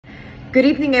Good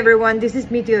evening, everyone. This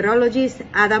is meteorologist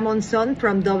Ada Monzon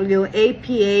from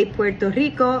WAPA, Puerto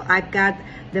Rico. I've got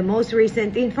the most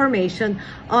recent information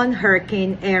on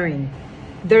Hurricane Erin.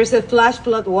 There's a flash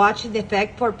flood watch in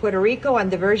effect for Puerto Rico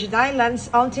and the Virgin Islands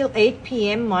until 8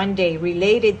 p.m. Monday,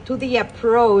 related to the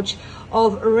approach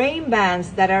of rain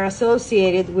bands that are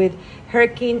associated with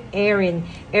Hurricane Erin.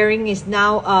 Erin is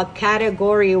now a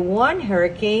Category 1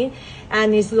 hurricane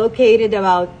and is located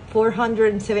about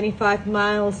 475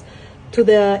 miles to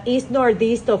the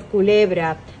east-northeast of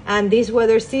Culebra. And this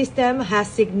weather system has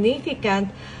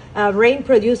significant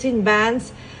rain-producing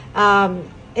bands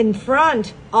in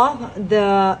front of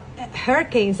the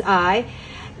hurricane's eye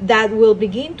that will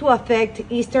begin to affect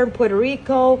eastern Puerto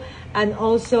Rico and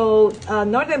also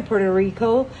northern Puerto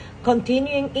Rico,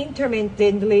 continuing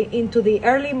intermittently into the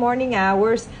early morning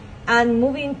hours and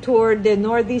moving toward the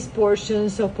northeast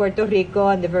portions of Puerto Rico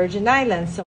and the Virgin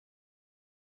Islands.